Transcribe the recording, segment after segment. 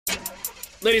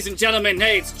Ladies and gentlemen,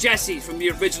 hey, it's Jesse from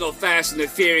the original Fast and the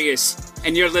Furious,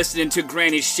 and you're listening to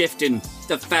Granny Shifting,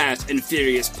 the Fast and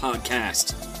Furious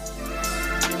podcast.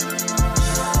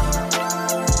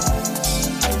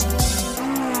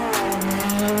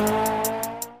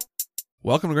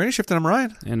 Welcome to Granny Shifting. I'm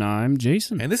Ryan. And I'm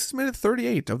Jason. And this is minute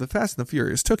 38 of the Fast and the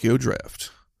Furious Tokyo Drift.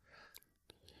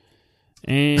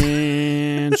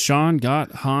 And Sean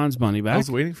got Han's money back. I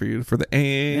was waiting for you for the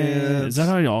and. Is that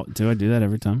how y'all do? I do that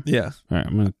every time? Yeah. All right,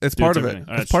 I'm gonna. It's part of it.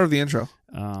 It's part of the intro.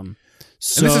 So And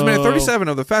this is minute 37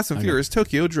 of the Fast and Furious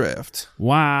Tokyo Drift.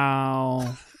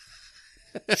 Wow.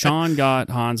 Sean got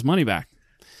Han's money back.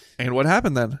 And what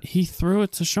happened then? He threw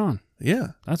it to Sean.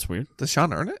 Yeah. That's weird. Does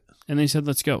Sean earn it? And then he said,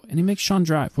 "Let's go." And he makes Sean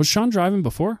drive. Was Sean driving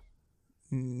before?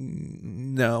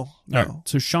 No. All right,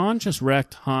 so Sean just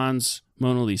wrecked Han's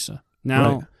Mona Lisa.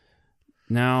 Now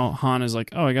Han is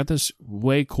like, oh, I got this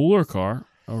way cooler car,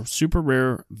 a super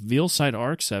rare Veilside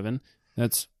RX-7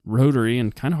 that's rotary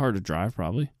and kind of hard to drive,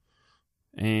 probably.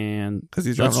 And because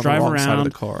he's driving on the wrong side of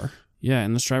the car. Yeah,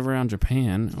 and let's drive around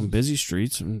Japan on busy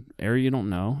streets, an area you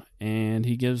don't know. And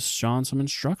he gives Sean some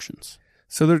instructions.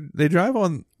 So they drive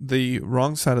on the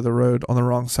wrong side of the road on the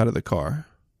wrong side of the car.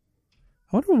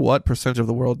 I wonder what percentage of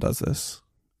the world does this.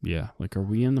 Yeah, like, are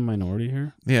we in the minority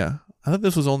here? Yeah, I thought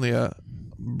this was only a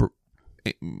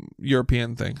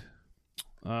European thing.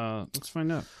 Let's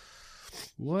find out.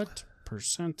 What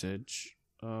percentage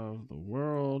of the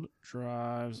world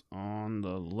drives on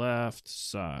the left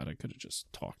side? I could have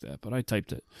just talked that, but I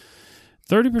typed it.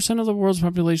 30% of the world's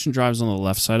population drives on the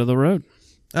left side of the road.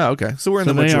 Oh, okay. So we're in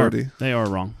the majority. They are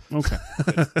wrong. Okay.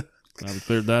 Now we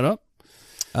cleared that up.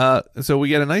 So we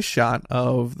get a nice shot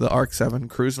of the RX-7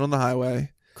 cruising on the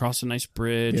highway. Cross a nice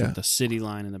bridge with the city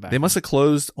line in the back. They must have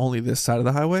closed only this side of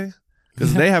the highway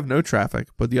because they have no traffic,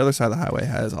 but the other side of the highway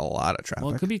has a lot of traffic.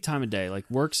 Well, it could be time of day. Like,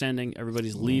 work's ending,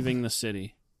 everybody's leaving the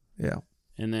city. Yeah.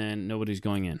 And then nobody's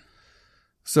going in.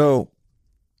 So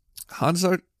Han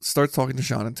starts talking to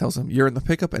Sean and tells him, you're in the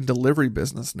pickup and delivery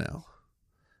business now.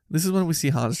 This is when we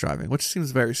see Han's driving, which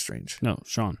seems very strange. No,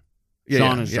 Sean.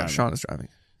 Sean is driving.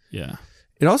 Yeah.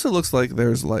 It also looks like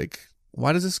there's like,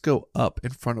 why does this go up in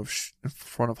front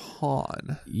of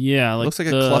Han? Yeah, like it looks like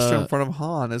a cluster in front of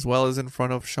Han as well as in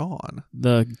front of Sean.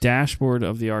 The dashboard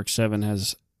of the RX-7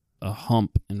 has a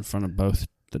hump in front of both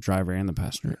the driver and the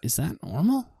passenger. Is that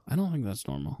normal? I don't think that's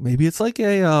normal. Maybe it's like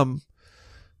a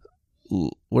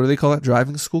what do they call that?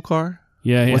 Driving school car?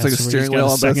 Yeah. It's like a steering wheel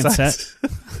on both sides.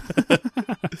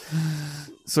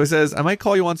 So he says, I might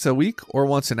call you once a week or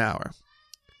once an hour.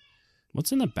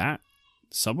 What's in the back?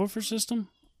 Subwoofer system?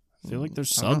 I feel like there's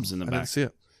subs in the back. I didn't see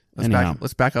it.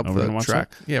 Let's back up the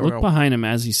track. Yeah, look behind him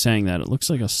as he's saying that. It looks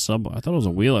like a sub. I thought it was a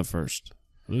wheel at first.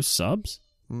 Are those subs?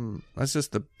 That's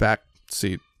just the back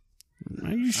seat.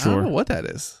 Are you sure? I don't know what that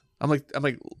is. I'm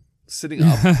like sitting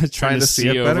up trying to see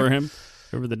it better. Over him,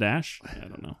 over the dash. I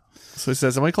don't know. So he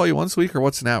says, I might call you once a week or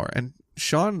once an hour. And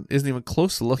Sean isn't even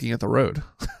close to looking at the road.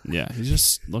 Yeah, he's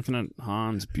just looking at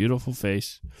Han's beautiful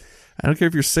face. I don't care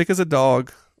if you're sick as a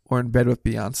dog or in bed with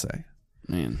Beyonce.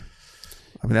 Man.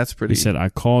 I mean, that's pretty. He said, I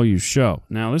call you show.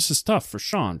 Now, this is tough for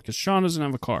Sean because Sean doesn't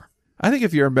have a car. I think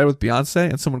if you're in bed with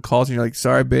Beyonce and someone calls and you're like,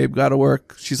 sorry, babe, gotta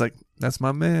work. She's like, that's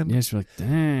my man. Yeah, she's like,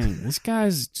 dang, this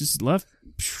guy's just left.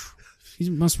 He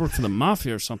must work for the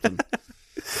mafia or something.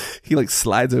 He like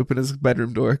slides open his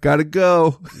bedroom door. Gotta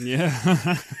go.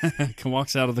 Yeah.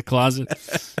 Walks out of the closet.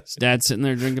 His dad's sitting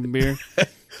there drinking a beer.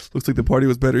 Looks like the party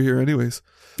was better here anyways.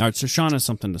 All right, so Sean has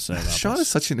something to say about Sean this. is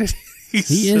such an idiot.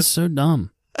 He is so dumb.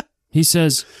 He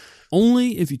says,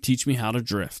 only if you teach me how to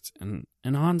drift. And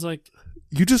Han's like,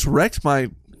 you just wrecked my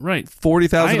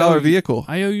 $40,000 vehicle.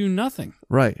 I owe you nothing.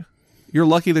 Right. You're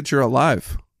lucky that you're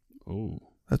alive. Oh.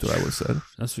 That's what I would have said.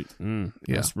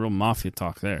 That's real mafia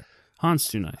talk there. Han's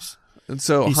too nice. And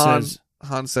so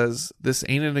Han says, this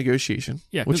ain't a negotiation.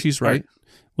 Yeah, which he's right.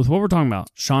 With what we're talking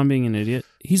about, Sean being an idiot,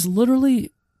 he's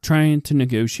literally trying to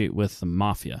negotiate with the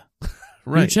mafia.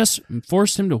 Right. You just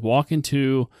forced him to walk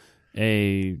into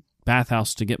a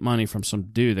bathhouse to get money from some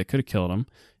dude that could have killed him.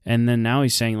 And then now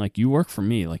he's saying, like, you work for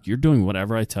me. Like, you're doing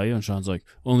whatever I tell you. And Sean's like,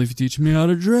 only if you teach me how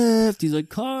to drift. He's like,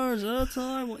 cars, that's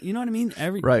all I want. You know what I mean?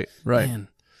 Right. Man,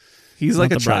 he's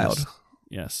like a child. Brothers.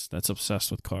 Yes, that's obsessed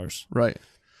with cars. Right.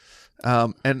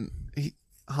 And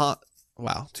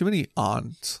wow, too many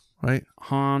ons, right?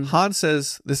 Han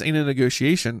says, this ain't a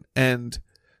negotiation. And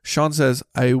Sean says,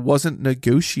 I wasn't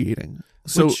negotiating.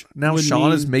 So now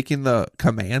Sean is making the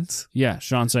commands? Yeah,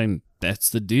 Sean's saying, that's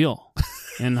the deal.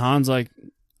 And Han's like,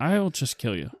 I'll just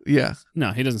kill you. Yeah.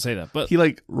 No, he doesn't say that. But he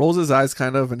like rolls his eyes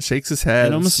kind of and shakes his head.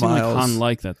 It almost and smiles. seemed like Han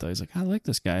liked that though. He's like, I like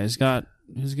this guy. He's got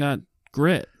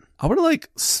grit. I would have like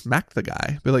smacked the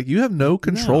guy. Be like, you have no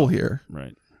control here.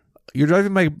 Right. You're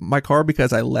driving my car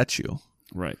because I let you.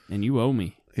 Right. And you owe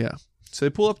me. Yeah. So they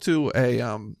pull up to a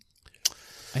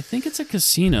I think it's a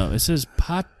casino. It says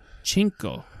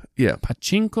Pachinko. Yeah.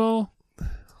 Pachinko.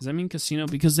 Does that mean casino?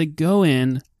 Because they go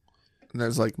in. And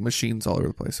there's like machines all over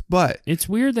the place. But It's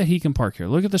weird that he can park here.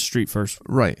 Look at the street first.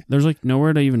 right. There's like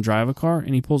nowhere to even drive a car,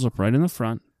 and he pulls up right in the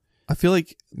front. I feel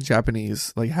like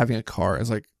Japanese, like having a car is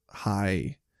like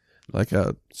high, like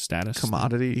a Status.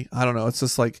 commodity. I don't know. It's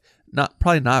just like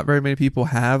probably not very many people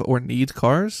have or need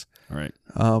cars. All right.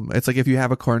 It's like if you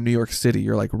have a car in New York City,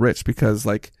 you're like rich because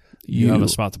like You have a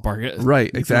spot to park it. Right,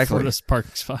 You can exactly. afford a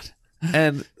parking spot.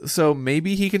 And so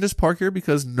maybe he can just park here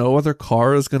because no other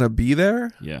car is going to be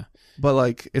there. Yeah. But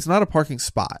like, it's not a parking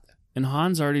spot. And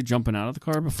Han's already jumping out of the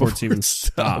car before it's even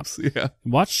stopped. stops. Yeah.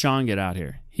 Watch Sean get out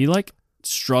here. He like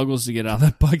struggles to get out of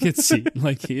that bucket seat.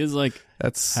 Like he is like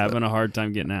That's having a hard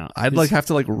time getting out. I'd like have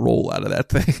to like roll out of that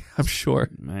thing. I'm sure.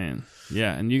 Man.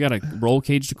 Yeah. And you got a roll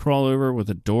cage to crawl over with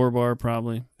a door bar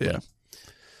probably. Yeah.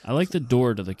 I like the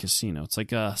door to the casino. It's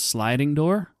like a sliding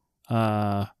door.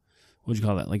 What'd you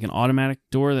call that? Like an automatic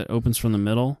door that opens from the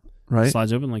middle. Right.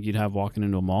 Slides open like you'd have walking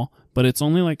into a mall. But it's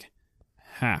only like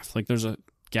half. Like there's a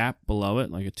gap below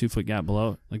it, like a 2-foot gap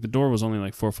below it. Like the door was only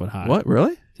like 4 foot high. What?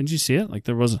 Really? Didn't you see it? Like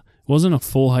there wasn't a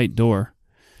full height door.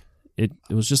 It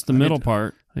was just the middle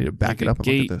part. I need to back like it up a and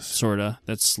look gate, at this. sorta,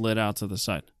 that slid out to the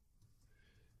side.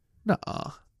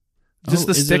 Nuh-uh. Just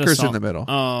the is it a stickers in soft- the middle.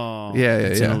 Oh, Yeah,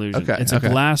 it's an illusion. Okay, it's okay. a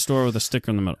glass door with a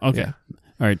sticker in the middle. Okay, Yeah.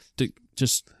 all right.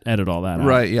 Just edit all that out.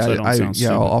 Right. Yeah. so I don't sound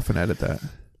stupid. I'll often edit that.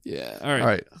 Yeah. All right. All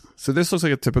right. So this looks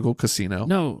like a typical casino.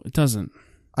 No, it doesn't.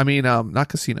 I mean, not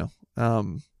casino.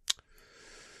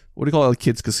 What do you call it? A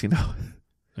kids casino?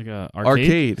 Like a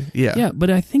Arcade. Yeah. Yeah, but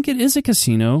I think it is a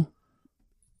casino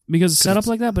because it's set up it's-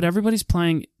 like that. But everybody's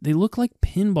playing. They look like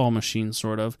pinball machines,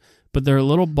 sort of. But they're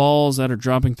little balls that are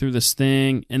dropping through this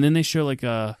thing, and then they show like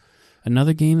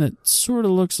another game that sort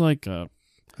of looks like a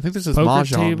I think this is poker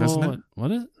mahjong, table. isn't it?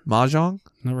 What is it? Mahjong.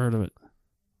 Never heard of it.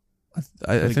 I Like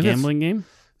a think it's- gambling game.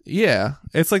 Yeah,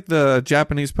 it's like the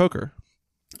Japanese poker.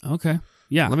 Okay.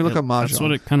 Yeah. Let me look up Mahjong. That's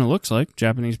what it kind of looks like,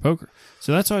 Japanese poker.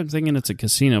 So that's why I'm thinking it's a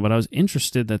casino, but I was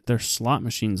interested that their slot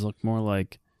machines look more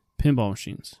like pinball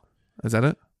machines. Is that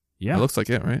it? Yeah. It looks like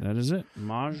it, right? That is it.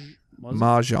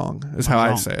 Mahjong is how I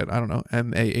Mahjong. say it. I don't know.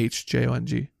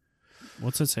 Mahjong.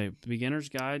 What's it say? Beginner's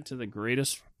Guide to the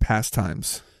Greatest.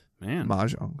 Pastimes. Man.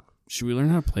 Mahjong. Should we learn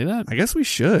how to play that? I guess we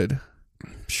should. I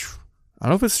don't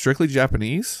know if it's strictly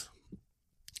Japanese.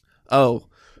 Oh,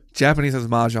 Japanese has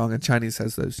mahjong and Chinese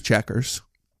has those checkers.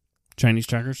 Chinese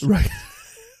checkers? Right.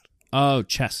 Oh,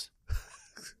 chess.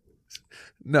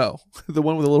 No, the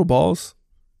one with the little balls.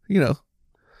 You know,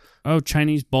 Oh,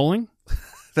 Chinese bowling?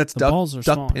 that's The duck, balls are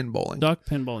duck small. pin bowling. Duck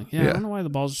pin bowling. Yeah, I Yeah. don't know why the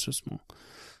balls are so small.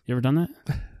 You ever done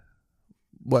that?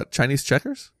 What, Chinese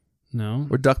checkers No.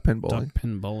 or duck pin bowling? Duck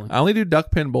pin bowling. I only do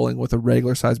duck pin bowling with a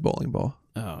regular size bowling ball.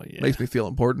 Oh, yeah. Makes me feel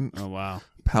important, Oh, wow.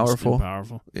 powerful.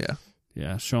 Powerful. Yeah,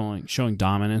 Yeah, showing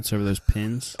dominance over those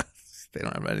pins. they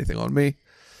don't have anything on me.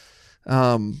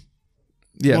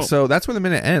 Yeah, Well- so that's where the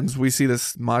minute ends. We see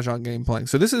this mahjong game playing.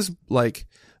 So this is like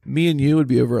me and you would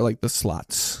be over like the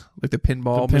slots, like the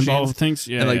pinball, The pinball machines, things,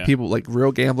 yeah, and like yeah. people, like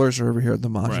real gamblers, are over here at the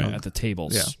mahjong. right at the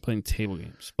tables, Yeah. playing table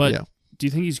games. But Yeah. do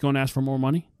you think he's going to ask for more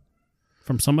money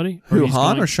from somebody? Who, he's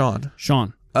Han going- or Sean?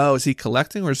 Sean? Oh, is he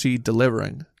collecting or is he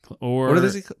delivering? Or What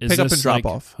does he is pick up this and drop like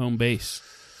off? home base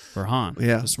for Han?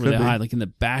 Yeah, that's where could they be. hide, like in the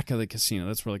back of the casino.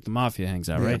 That's where like the mafia hangs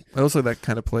out, right? It looks like that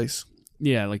kind of place.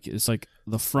 Yeah, like it's like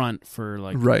the front for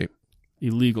like Right.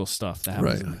 illegal stuff that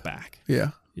happens Right. in the back.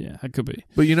 Yeah. Yeah, that could be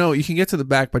But you can get to the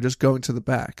back by just going to the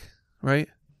back, right?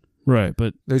 right,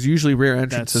 but There's usually rear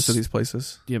entrances That's- to these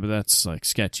places. yeah, but that's like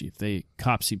sketchy. If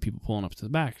cops see people pulling up to the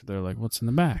back, they're like, "What's in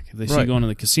the back?" If they see Right. you going to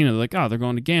the casino, they're like, "Oh, they're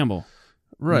going to gamble."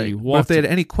 Right. you But walk if they to-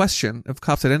 had any question, if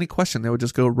cops had any question, they would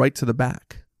just go right to the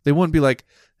back. They wouldn't be like,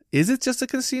 is it just a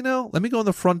casino? Let me go in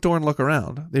the front door and look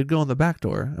around. They'd go in the back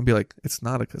door and be like, it's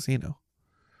not a casino.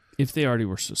 If they already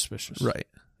were suspicious, Right.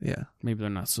 Yeah. Maybe they're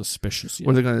not suspicious yet.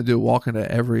 What are they going to do? Walk into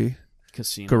every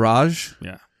Casino. garage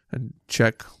Yeah. and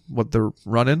check what they're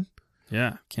running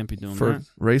Yeah. Can't be doing for that.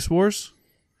 race wars?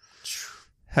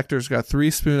 Hector's got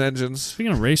 3 spoon engines.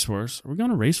 Speaking of race wars, are we going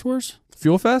to race wars?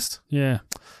 Fuel Fest? Yeah.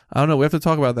 I don't know. We have to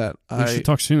talk about that. We should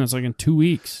talk soon. That's like in 2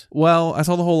 weeks. Well, I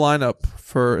saw the whole lineup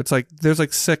for, it's like, there's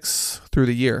like 6 through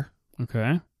the year.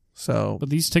 Okay. So, But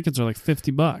these tickets are like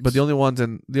 $50. but the only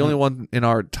one in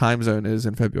our time zone is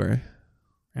in February.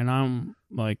 And I'm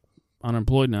like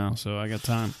unemployed now, so I got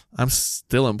time. I'm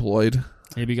still employed.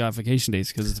 Maybe got vacation days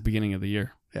because it's the beginning of the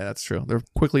year. Yeah, that's true. They're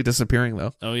quickly disappearing,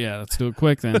 though. Oh, yeah. Let's do it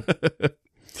quick then.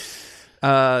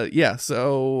 Yeah,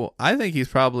 so I think he's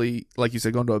probably, like you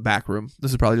said, going to a back room.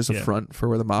 This is probably just a front for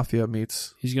where the mafia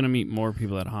meets. He's going to meet more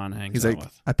people that Han hangs He's out like,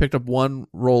 with. I picked up one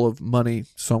roll of money,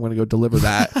 so I'm going to go deliver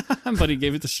that. But he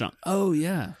gave it to Sean. Oh,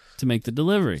 yeah. To make the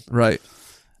delivery. Right.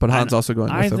 But Han's also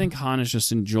going with him. I think Han is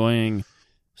just enjoying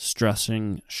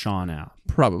stressing Sean out.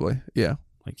 Probably, yeah.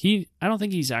 Like I don't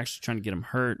think he's actually trying to get him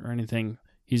hurt or anything.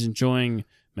 He's enjoying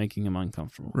making him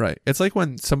uncomfortable. Right. It's like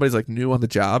when somebody's like new on the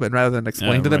job, and rather than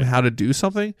explain to them how to do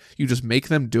something, you just make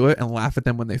them do it and laugh at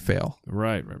them when they fail.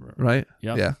 Right. Right?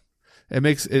 Yep. Yeah.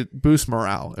 It boosts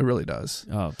morale. It really does.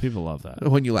 Oh, people love that.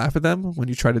 When you laugh at them, when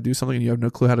you try to do something and you have no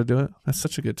clue how to do it, that's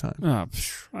such a good time.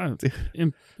 Oh,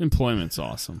 employment's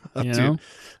awesome. You know?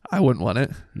 I wouldn't want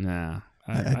it. Nah.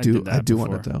 I do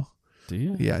want it, though. Do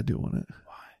you? Yeah, I do want it.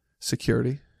 Why?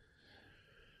 Security.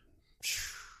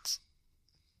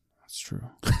 That's true.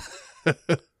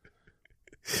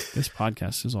 This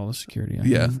podcast is all the security.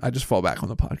 I just fall back on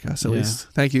the podcast at least.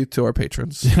 Thank you to our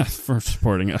patrons. Yeah, for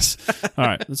supporting us. All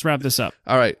right, let's wrap this up.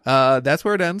 All right, that's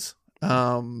where it ends.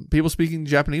 People speaking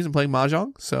Japanese and playing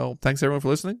Mahjong. So thanks everyone for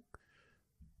listening.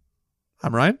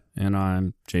 I'm Ryan. And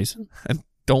I'm Jason. And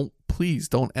please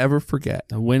don't ever forget.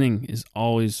 The winning is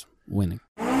always winning.